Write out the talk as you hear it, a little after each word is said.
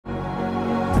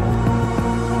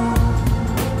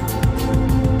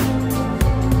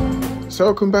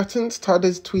So combatants, Todd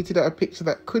has tweeted out a picture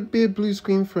that could be a blue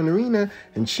screen for an arena,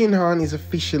 and Shin Han is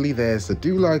officially there, so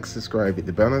do like, subscribe, hit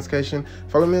the bell notification,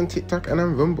 follow me on TikTok and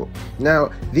on Rumble. Now,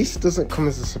 this doesn't come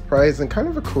as a surprise and kind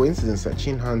of a coincidence that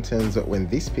Shin Han turns up when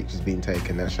this picture's being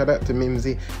taken. Now, shout out to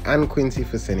Mimsy and Quincy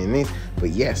for sending this, but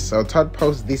yes, so Todd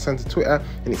posted this onto Twitter,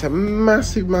 and it's a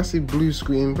massive blue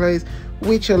screen place,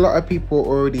 which a lot of people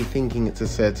are already thinking it's a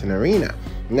certain arena.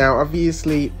 Now,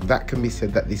 obviously, that can be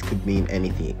said that this could mean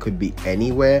anything. It could be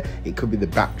anywhere. It could be the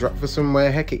backdrop for somewhere.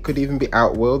 Heck, it could even be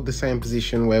Outworld, the same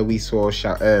position where we saw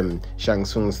Shang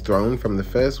Tsung's throne from the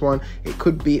first one. It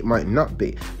could be, it might not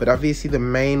be. But obviously, the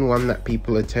main one that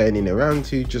people are turning around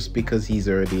to, just because he's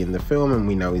already in the film and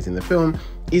we know he's in the film,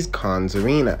 is Khan's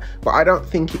arena. But I don't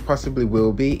think it possibly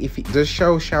will be. If it does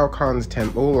show Shao Kahn's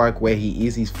temple, like where he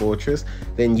is, his fortress,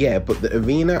 then yeah. But the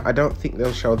arena, I don't think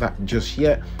they'll show that just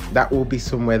yet. That will be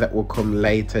somewhere that will come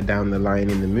later down the line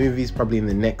in the movies, probably in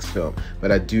the next film.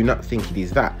 But I do not think it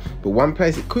is that. But one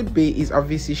place it could be is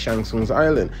obviously Shang Tsung's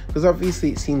island, because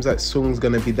obviously it seems like Tsung's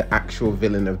going to be the actual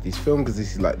villain of this film, because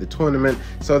this is like the tournament,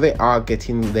 so they are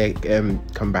getting their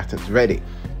combatants ready.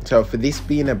 So for this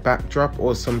being a backdrop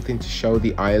or something to show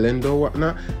the island or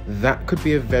whatnot, that could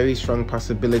be a very strong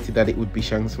possibility that it would be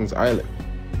Shang Tsung's island.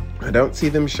 I don't see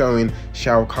them showing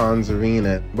Shao Kahn's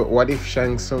arena, but what if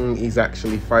Shang Tsung is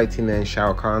actually fighting there and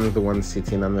Shao Kahn's the one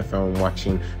sitting on the throne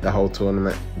watching the whole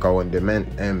tournament go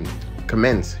and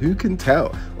commence? Who can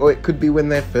tell? Or it could be when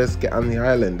they first get on the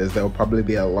island, as there'll probably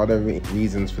be a lot of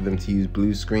reasons for them to use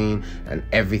blue screen and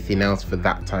everything else for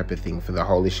that type of thing for the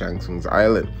whole of Shang Tsung's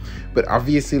island. But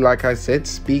obviously, like I said,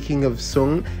 speaking of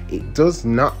Tsung, it does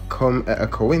not come at a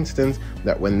coincidence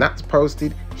that when that's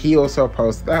posted, he also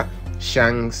posts that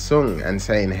Shang Tsung and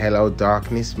saying, "Hello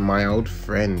darkness, my old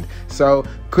friend." So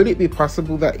could it be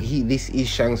possible that this is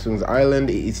Shang Tsung's island?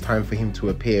 It is time for him to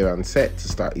appear on set to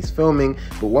start his filming.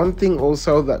 But one thing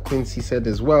also that Quincy said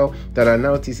as well that I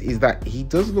noticed is that he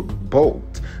does look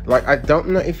bulked. Like, I don't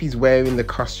know if he's wearing the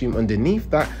costume underneath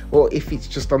that or if it's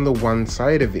just on the one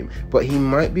side of him, but he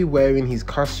might be wearing his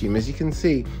costume. As you can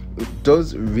see, it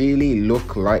does really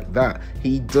look like that.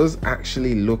 He does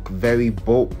actually look very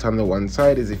bulked on the one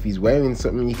side, as if he's wearing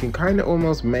something. You can kind of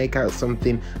almost make out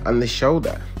something on the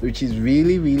shoulder, which is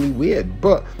really weird,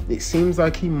 but it seems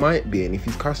like he might be. And if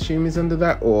his costume is under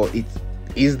that, or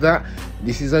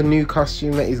this is a new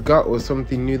costume that he's got, or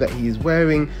something new that he is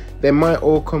wearing, they might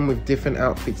all come with different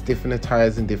outfits, different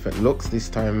attires and different looks this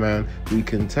time around. We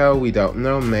can tell, we don't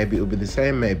know. Maybe it'll be the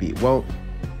same, maybe it won't.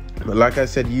 But like I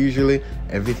said, usually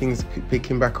everything's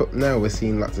picking back up now. We're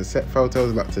seeing lots of set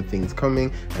photos, lots of things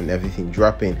coming and everything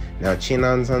dropping. Now Shin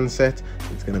Han's on set.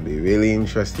 It's going to be really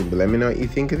interesting. But let me know what you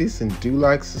think of this, and do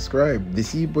like, subscribe.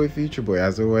 This is your boy Future Boy.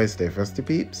 As always, stay frosty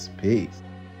peeps. Peace.